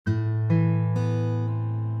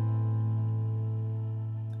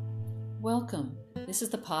Welcome. This is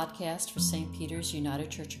the podcast for St. Peter's United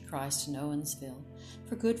Church of Christ in Owensville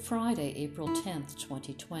for Good Friday, April 10th,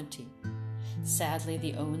 2020. Sadly,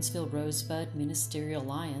 the Owensville Rosebud Ministerial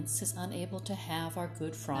Alliance is unable to have our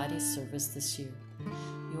Good Friday service this year.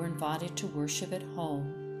 You are invited to worship at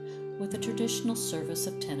home with the traditional service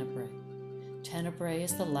of Tenebrae. Tenebrae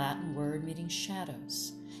is the Latin word meaning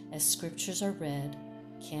shadows, as scriptures are read,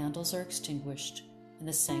 candles are extinguished, and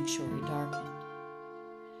the sanctuary darkened.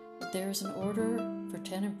 There is an order for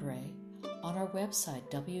Tenebrae on our website,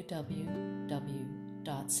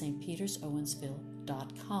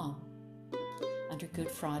 www.stpetersowensville.com, under Good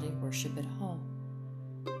Friday Worship at Home.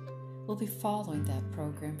 We'll be following that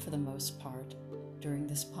program for the most part during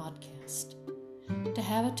this podcast. To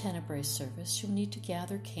have a Tenebrae service, you'll need to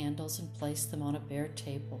gather candles and place them on a bare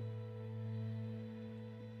table.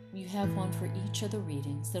 You have one for each of the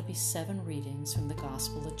readings. There'll be 7 readings from the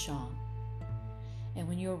Gospel of John. And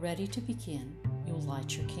when you're ready to begin, you'll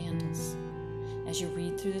light your candles. As you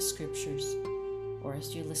read through the scriptures, or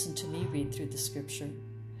as you listen to me read through the scripture,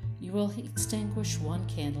 you will extinguish one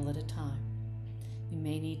candle at a time. You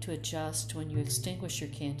may need to adjust when you extinguish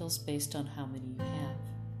your candles based on how many you have.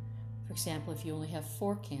 For example, if you only have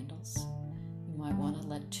 4 candles, you might want to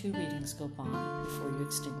let 2 readings go by before you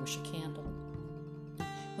extinguish a candle.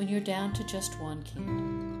 When you're down to just 1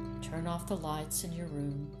 candle, turn off the lights in your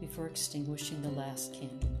room before extinguishing the last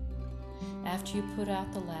candle. After you put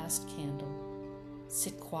out the last candle,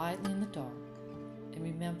 sit quietly in the dark and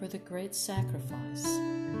remember the great sacrifice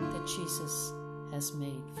that Jesus has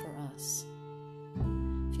made for us.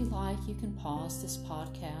 If you like, you can pause this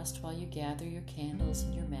podcast while you gather your candles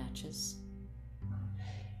and your matches.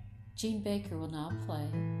 Gene Baker will now play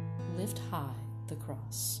Lift High the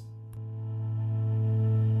Cross.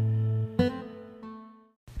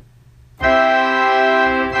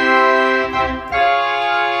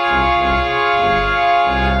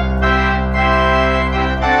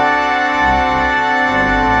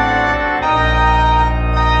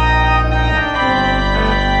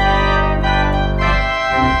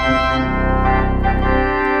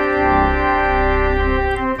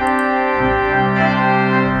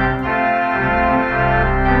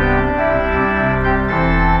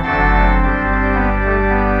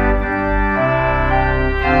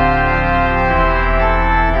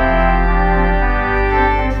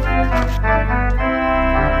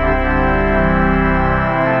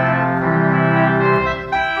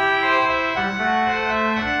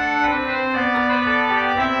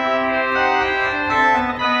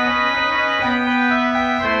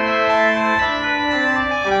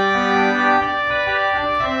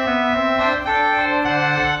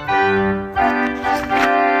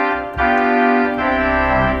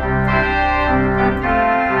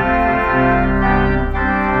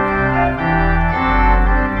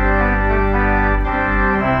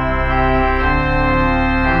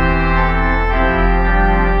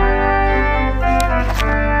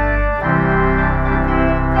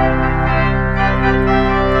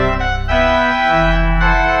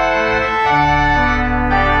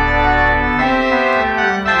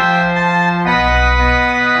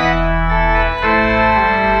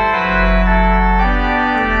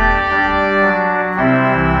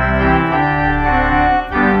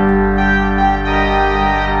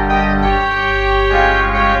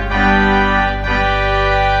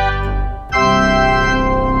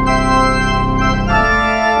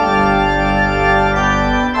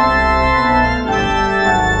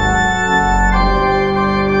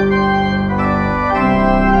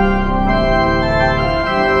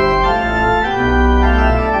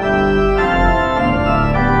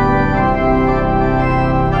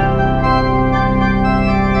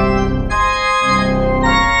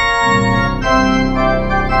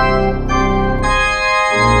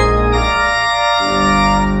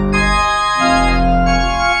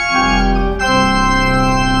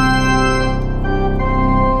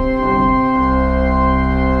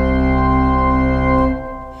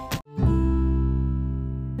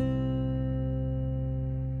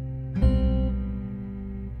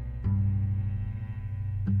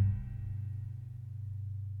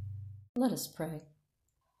 Let us pray.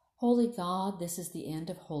 Holy God, this is the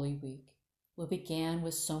end of Holy Week. We began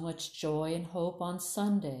with so much joy and hope on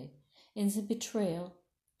Sunday, in the betrayal,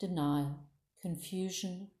 denial,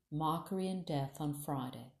 confusion, mockery, and death on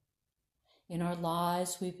Friday. In our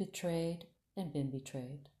lives we've betrayed and been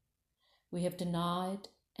betrayed. We have denied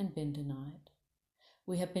and been denied.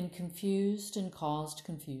 We have been confused and caused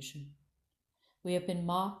confusion. We have been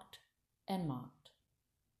mocked and mocked.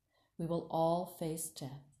 We will all face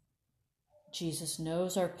death. Jesus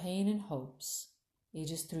knows our pain and hopes.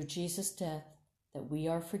 It is through Jesus' death that we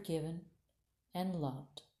are forgiven and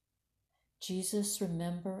loved. Jesus,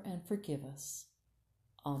 remember and forgive us.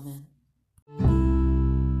 Amen.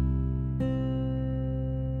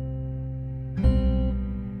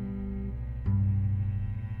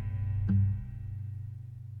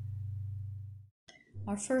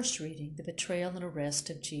 Our first reading, the betrayal and arrest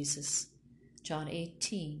of Jesus. John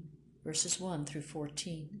 18, verses 1 through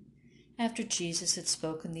 14. After Jesus had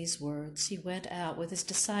spoken these words, he went out with his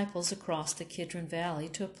disciples across the Kidron Valley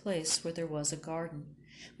to a place where there was a garden,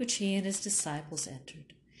 which he and his disciples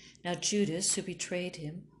entered. Now Judas, who betrayed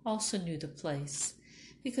him, also knew the place,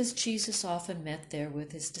 because Jesus often met there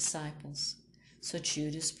with his disciples. So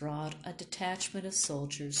Judas brought a detachment of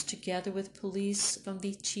soldiers, together with police from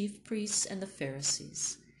the chief priests and the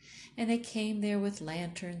Pharisees, and they came there with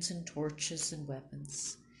lanterns and torches and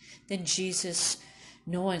weapons. Then Jesus,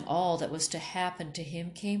 knowing all that was to happen to him,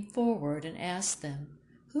 came forward and asked them,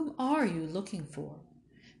 "Whom are you looking for?"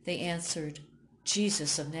 They answered,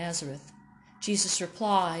 "Jesus of Nazareth." Jesus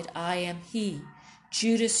replied, "I am he."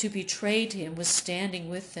 Judas, who betrayed him, was standing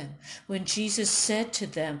with them. When Jesus said to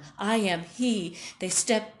them, "I am he," they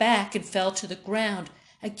stepped back and fell to the ground.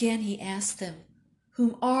 Again he asked them,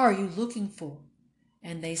 "Whom are you looking for?"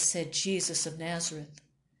 And they said, "Jesus of Nazareth."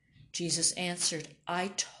 Jesus answered,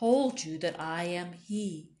 "I told you that I am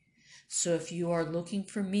he. So if you are looking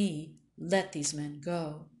for me, let these men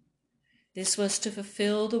go." This was to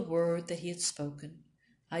fulfill the word that he had spoken.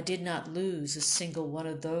 "I did not lose a single one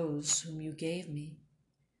of those whom you gave me."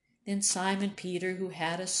 Then Simon Peter, who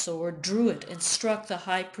had a sword, drew it and struck the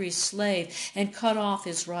high priest's slave and cut off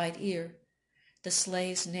his right ear. The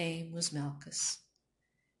slave's name was Malchus.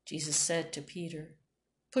 Jesus said to Peter,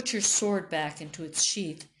 "Put your sword back into its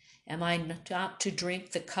sheath. Am I not to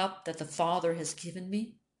drink the cup that the Father has given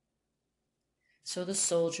me?" So the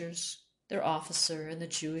soldiers, their officer, and the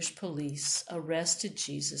Jewish police arrested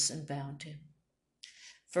Jesus and bound him.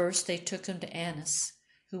 First they took him to Annas,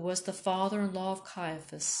 who was the father-in-law of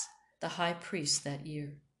Caiaphas, the high priest that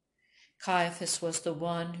year. Caiaphas was the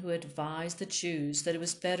one who advised the Jews that it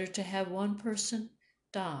was better to have one person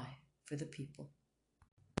die for the people.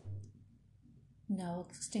 Now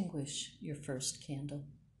extinguish your first candle.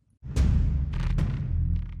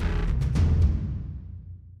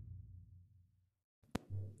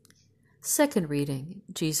 Second reading,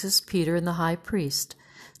 Jesus, Peter, and the high priest.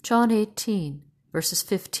 John 18, verses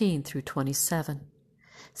 15 through 27.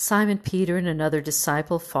 Simon Peter and another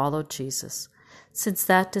disciple followed Jesus. Since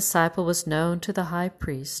that disciple was known to the high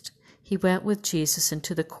priest, he went with Jesus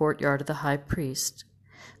into the courtyard of the high priest.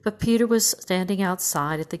 But Peter was standing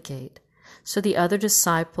outside at the gate. So the other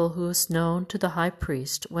disciple, who was known to the high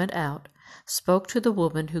priest, went out, spoke to the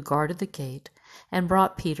woman who guarded the gate, and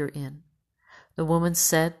brought Peter in. The woman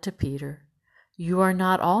said to Peter, "You are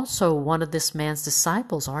not also one of this man's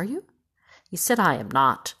disciples, are you?" He said, "I am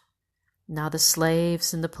not." Now the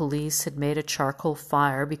slaves and the police had made a charcoal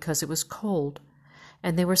fire because it was cold,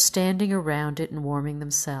 and they were standing around it and warming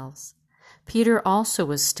themselves. Peter also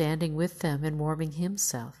was standing with them and warming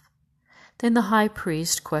himself. Then the high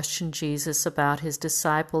priest questioned Jesus about his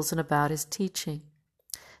disciples and about his teaching.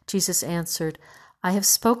 Jesus answered, "I have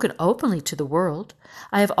spoken openly to the world.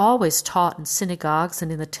 I have always taught in synagogues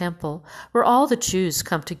and in the temple, where all the Jews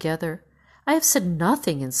come together. I have said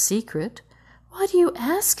nothing in secret. Why do you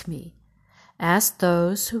ask me? Ask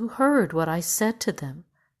those who heard what I said to them.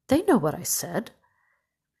 They know what I said."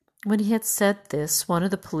 When he had said this, one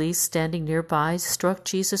of the police standing nearby struck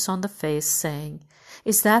Jesus on the face, saying,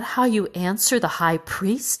 "Is that how you answer the high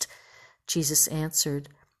priest?" Jesus answered,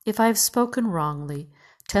 "If I have spoken wrongly,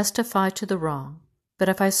 testify to the wrong. But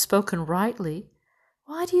if I have spoken rightly,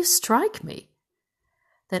 why do you strike me?"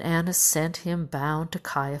 Then Annas sent him bound to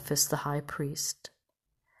Caiaphas the high priest.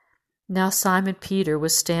 Now Simon Peter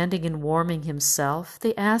was standing and warming himself.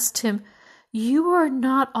 They asked him, "You are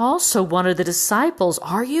not also one of the disciples,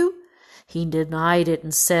 are you?" He denied it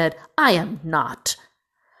and said, "I am not."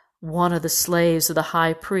 One of the slaves of the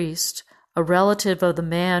high priest, a relative of the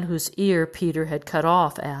man whose ear Peter had cut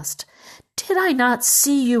off, asked, "Did I not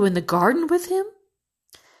see you in the garden with him?"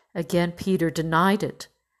 Again Peter denied it,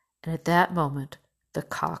 and at that moment the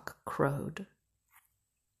cock crowed.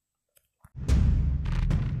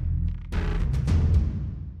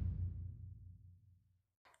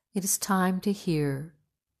 It is time to hear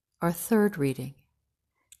our third reading,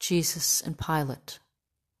 Jesus and Pilate.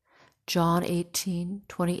 John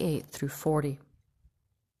 18:28 through 40.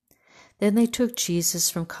 Then they took Jesus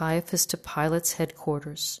from Caiaphas to Pilate's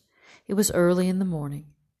headquarters. It was early in the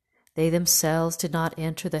morning. They themselves did not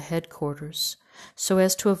enter the headquarters, so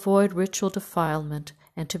as to avoid ritual defilement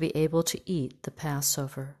and to be able to eat the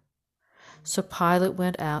Passover. So Pilate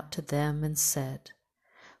went out to them and said,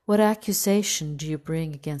 "What accusation do you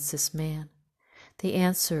bring against this man?" They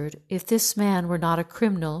answered, "If this man were not a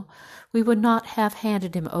criminal, we would not have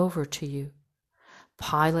handed him over to you."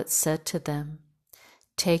 Pilate said to them,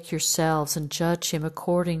 "Take yourselves and judge him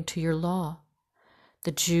according to your law."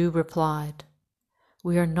 The Jew replied,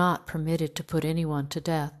 "We are not permitted to put anyone to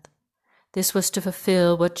death." This was to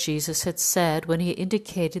fulfill what Jesus had said when he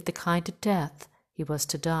indicated the kind of death he was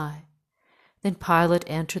to die. Then Pilate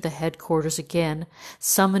entered the headquarters again,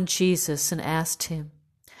 summoned Jesus, and asked him,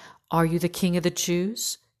 "Are you the king of the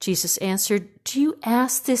Jews?" Jesus answered, "Do you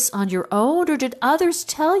ask this on your own, or did others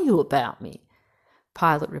tell you about me?"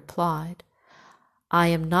 Pilate replied, "I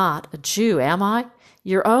am not a Jew, am I?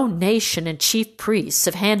 Your own nation and chief priests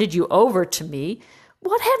have handed you over to me.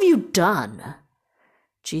 What have you done?"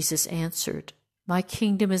 Jesus answered, "My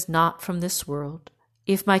kingdom is not from this world.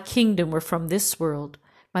 If my kingdom were from this world,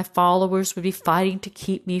 my followers would be fighting to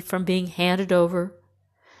keep me from being handed over.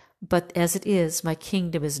 But as it is, my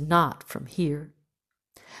kingdom is not from here."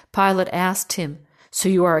 Pilate asked him, "So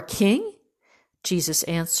you are a king?" Jesus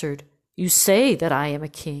answered, "You say that I am a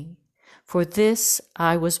king. For this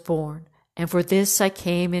I was born, and for this I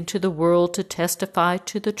came into the world to testify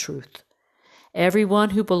to the truth.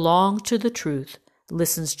 Everyone who belongs to the truth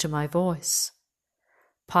listens to my voice."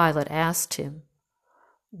 Pilate asked him,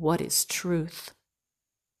 "What is truth?"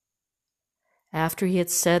 After he had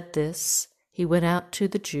said this, he went out to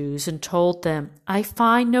the Jews and told them, "I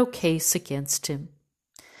find no case against him.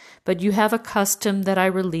 But you have a custom that I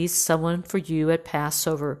release someone for you at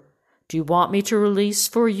Passover. Do you want me to release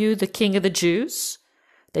for you the King of the Jews?"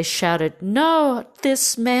 They shouted, "No,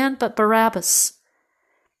 this man, but Barabbas."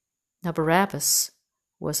 Now Barabbas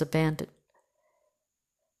was a bandit.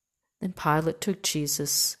 Then Pilate took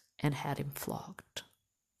Jesus and had him flogged.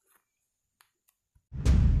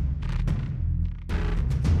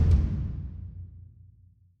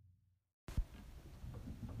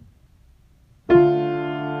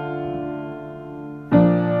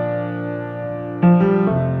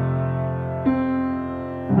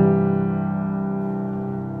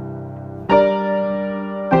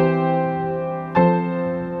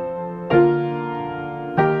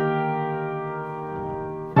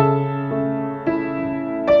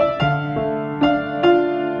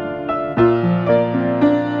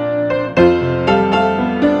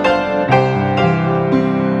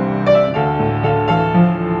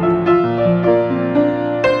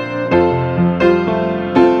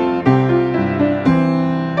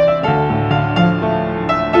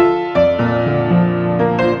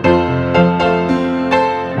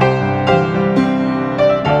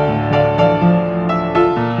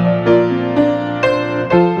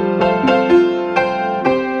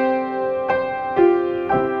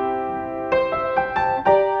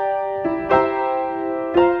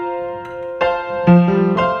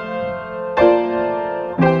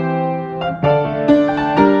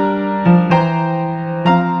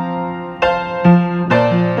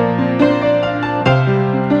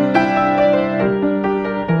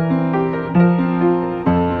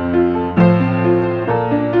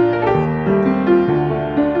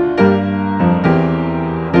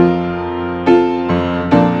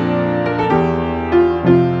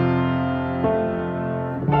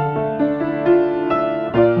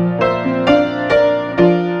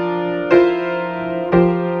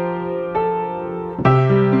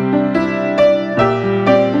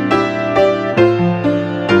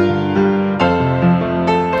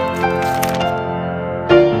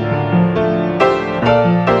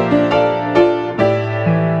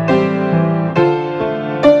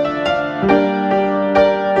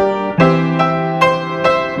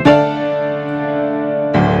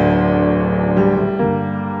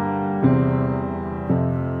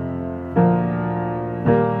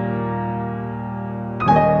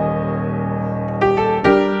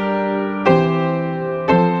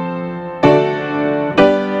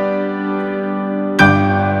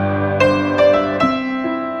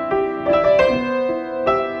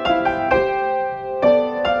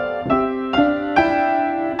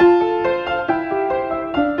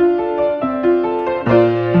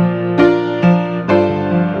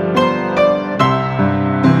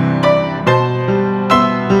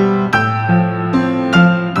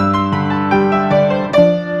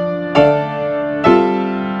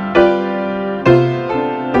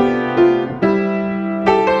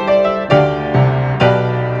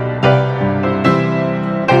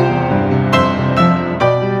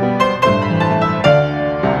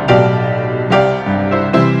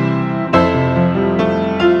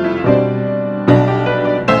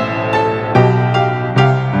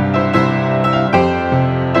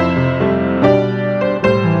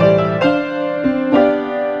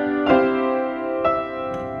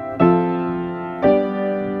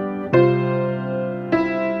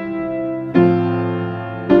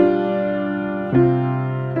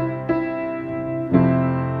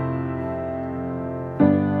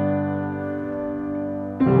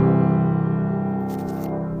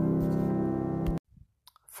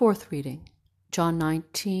 Fourth reading, John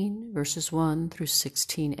 19, verses 1 through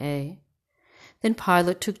 16a. Then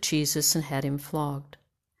Pilate took Jesus and had him flogged.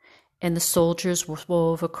 And the soldiers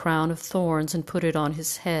wove a crown of thorns and put it on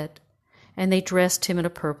his head, and they dressed him in a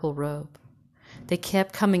purple robe. They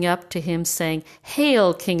kept coming up to him, saying,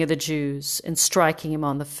 "Hail, King of the Jews!" and striking him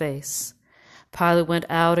on the face. Pilate went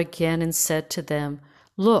out again and said to them,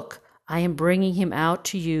 "Look, I am bringing him out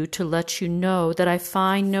to you to let you know that I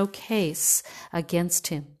find no case against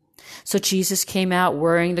him." So Jesus came out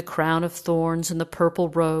wearing the crown of thorns and the purple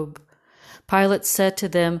robe. Pilate said to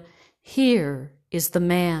them, "Here is the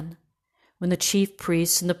man." When the chief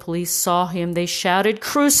priests and the police saw him, they shouted,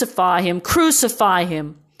 "Crucify him! Crucify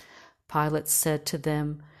him!" Pilate said to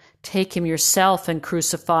them, "Take him yourself and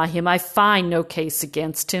crucify him. I find no case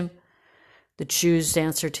against him." The Jews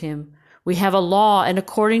answered him, "We have a law, and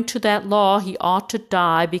according to that law he ought to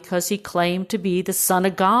die because he claimed to be the Son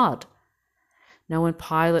of God." Now when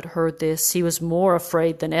Pilate heard this, he was more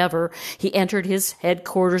afraid than ever. He entered his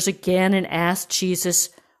headquarters again and asked Jesus,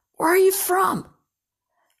 "Where are you from?"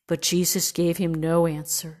 But Jesus gave him no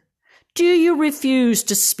answer. "Do you refuse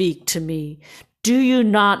to speak to me? Do you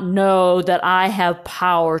not know that I have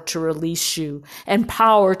power to release you and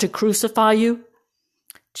power to crucify you?"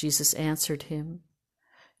 Jesus answered him,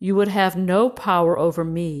 "You would have no power over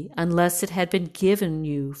me unless it had been given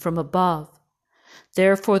you from above.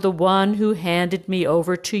 Therefore the one who handed me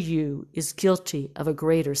over to you is guilty of a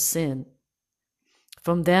greater sin."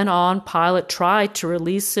 From then on, Pilate tried to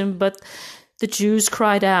release him, but the Jews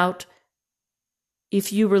cried out,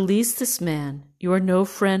 "If you release this man, you are no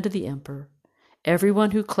friend of the emperor. Everyone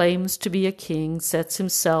who claims to be a king sets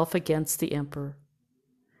himself against the emperor."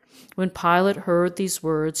 When Pilate heard these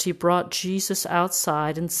words, he brought Jesus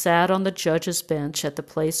outside and sat on the judge's bench at the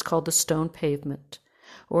place called the Stone Pavement,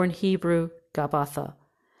 or in Hebrew, Gabbatha.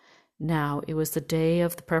 Now it was the day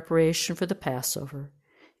of the preparation for the Passover.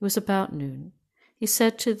 It was about noon. He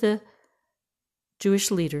said to the Jewish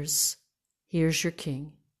leaders, "Here's your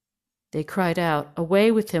king." They cried out, "Away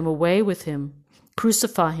with him, away with him!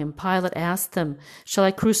 Crucify him!" Pilate asked them, "Shall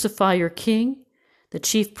I crucify your king?" The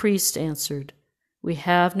chief priests answered, "We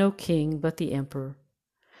have no king but the emperor."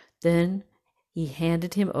 Then he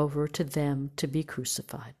handed him over to them to be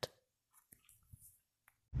crucified.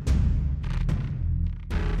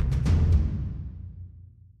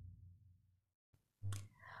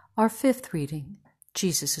 Our fifth reading,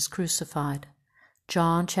 Jesus is crucified.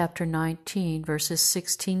 John chapter 19, verses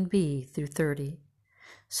 16b through 30.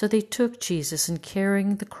 So they took Jesus, and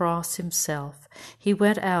carrying the cross himself, he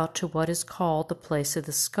went out to what is called the place of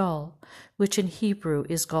the skull, which in Hebrew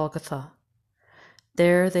is Golgotha.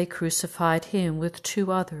 There they crucified him with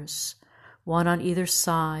two others, one on either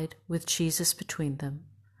side, with Jesus between them.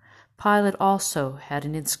 Pilate also had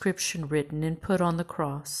an inscription written and put on the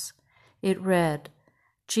cross. It read,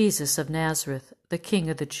 "Jesus of Nazareth, the King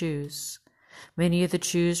of the Jews." Many of the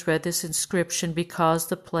Jews read this inscription because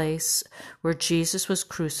the place where Jesus was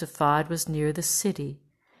crucified was near the city,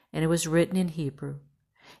 and it was written in Hebrew,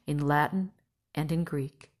 in Latin, and in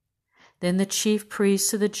Greek. Then the chief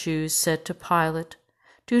priests of the Jews said to Pilate,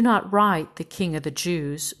 "Do not write the King of the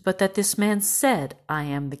Jews, but that this man said, 'I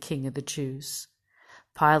am the King of the Jews.'"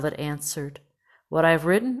 Pilate answered, "What I have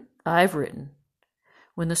written, I have written."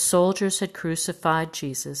 When the soldiers had crucified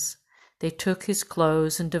Jesus, they took his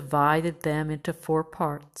clothes and divided them into 4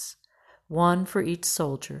 parts, one for each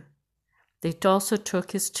soldier. They also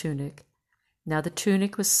took his tunic. Now the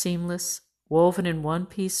tunic was seamless, woven in one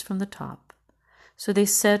piece from the top. So they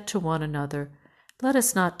said to one another, "Let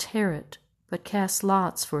us not tear it, but cast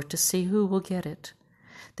lots for it to see who will get it."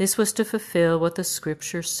 This was to fulfill what the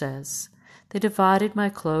Scripture says, "They divided my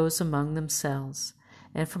clothes among themselves,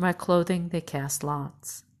 and for my clothing they cast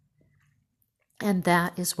lots." And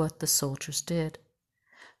that is what the soldiers did.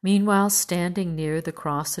 Meanwhile, standing near the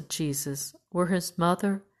cross of Jesus were his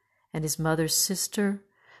mother and his mother's sister,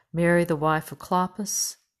 Mary the wife of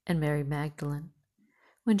Clopas, and Mary Magdalene.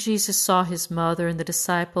 When Jesus saw his mother and the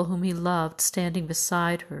disciple whom he loved standing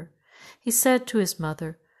beside her, he said to his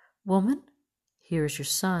mother, "Woman, here is your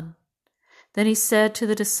son." Then he said to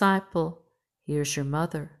the disciple, "Here's your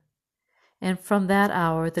mother." And from that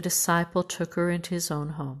hour the disciple took her into his own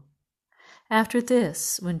home. After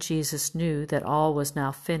this, when Jesus knew that all was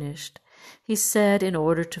now finished, he said in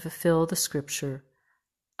order to fulfill the Scripture,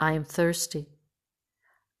 "I am thirsty."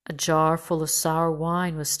 A jar full of sour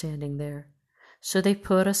wine was standing there. So they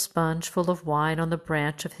put a sponge full of wine on the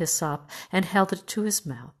branch of hyssop and held it to his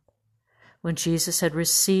mouth. When Jesus had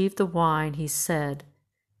received the wine, he said,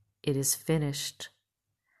 "It is finished."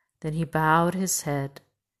 Then he bowed his head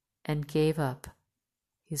and gave up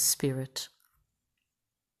his spirit.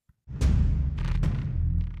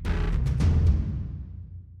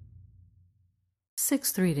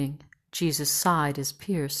 Sixth reading, Jesus' side is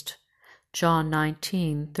pierced. John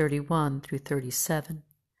 19:31 through 37.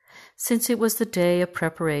 Since it was the day of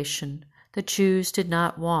preparation, the Jews did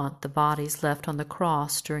not want the bodies left on the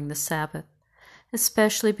cross during the Sabbath,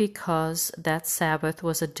 especially because that Sabbath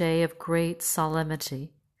was a day of great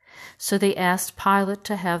solemnity. So they asked Pilate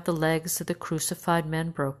to have the legs of the crucified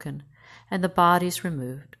men broken and the bodies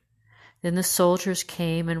removed. Then the soldiers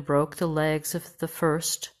came and broke the legs of the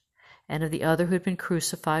first and of the other who had been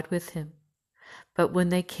crucified with him. But when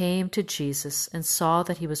they came to Jesus and saw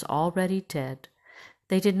that he was already dead,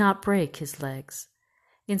 they did not break his legs.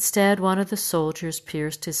 Instead, one of the soldiers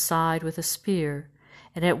pierced his side with a spear,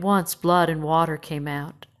 and at once blood and water came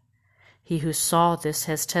out. He who saw this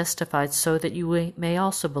has testified so that you may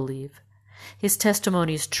also believe. His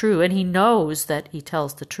testimony is true, and he knows that he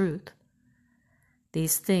tells the truth.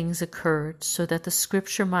 These things occurred so that the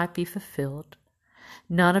scripture might be fulfilled.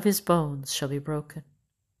 None of his bones shall be broken.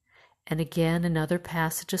 And again another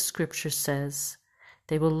passage of scripture says,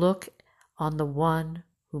 "They will look on the one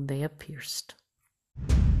whom they have pierced."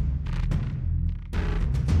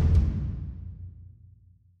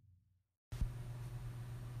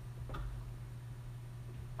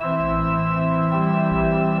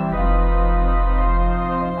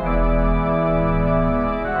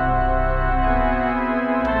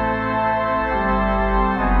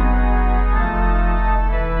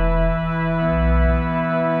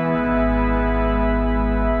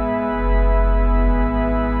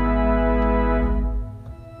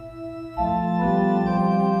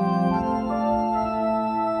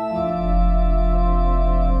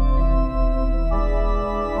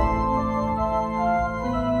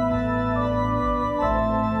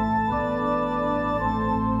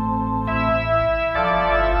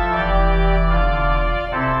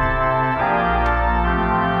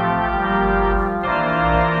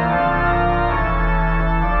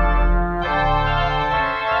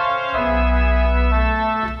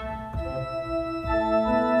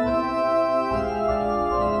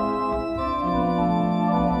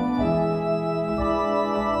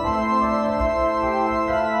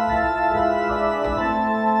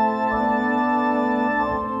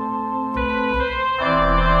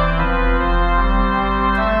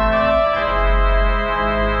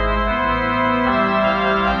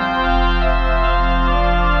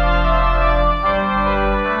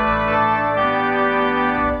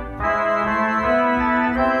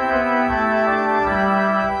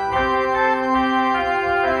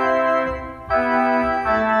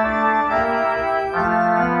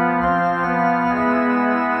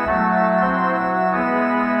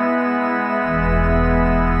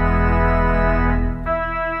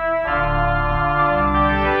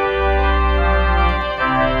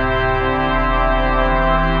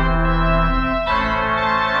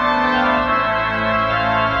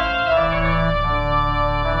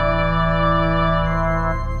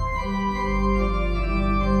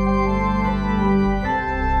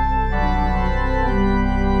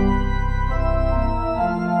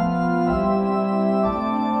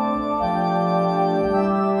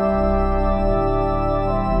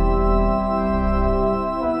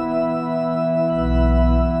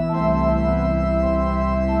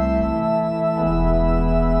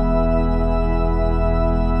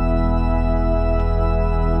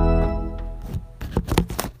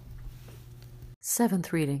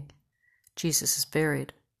 Seventh reading, Jesus is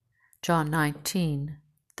buried. John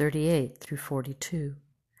 19:38 through 42.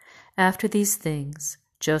 After these things,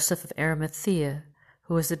 Joseph of Arimathea,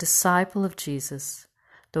 who was a disciple of Jesus,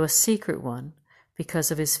 though a secret one,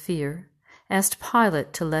 because of his fear, asked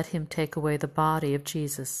Pilate to let him take away the body of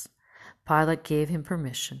Jesus. Pilate gave him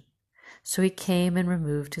permission. So he came and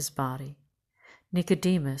removed his body.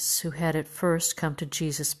 Nicodemus, who had at first come to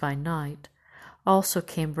Jesus by night, also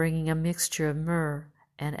came bringing a mixture of myrrh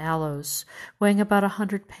and aloes, weighing about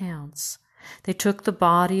 100 pounds. They took the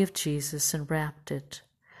body of Jesus and wrapped it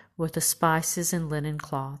with the spices in linen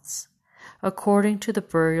cloths, according to the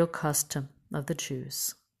burial custom of the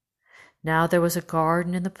Jews. Now there was a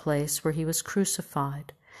garden in the place where he was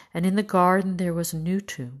crucified, and in the garden there was a new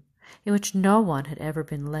tomb, in which no one had ever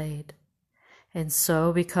been laid. And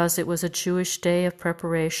so, because it was a Jewish day of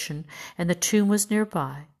preparation, and the tomb was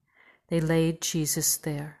nearby, they laid Jesus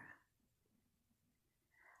there.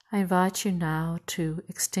 I invite you now to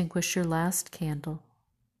extinguish your last candle.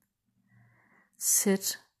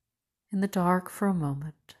 Sit in the dark for a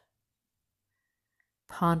moment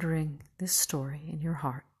pondering this story in your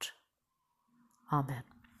heart. Amen.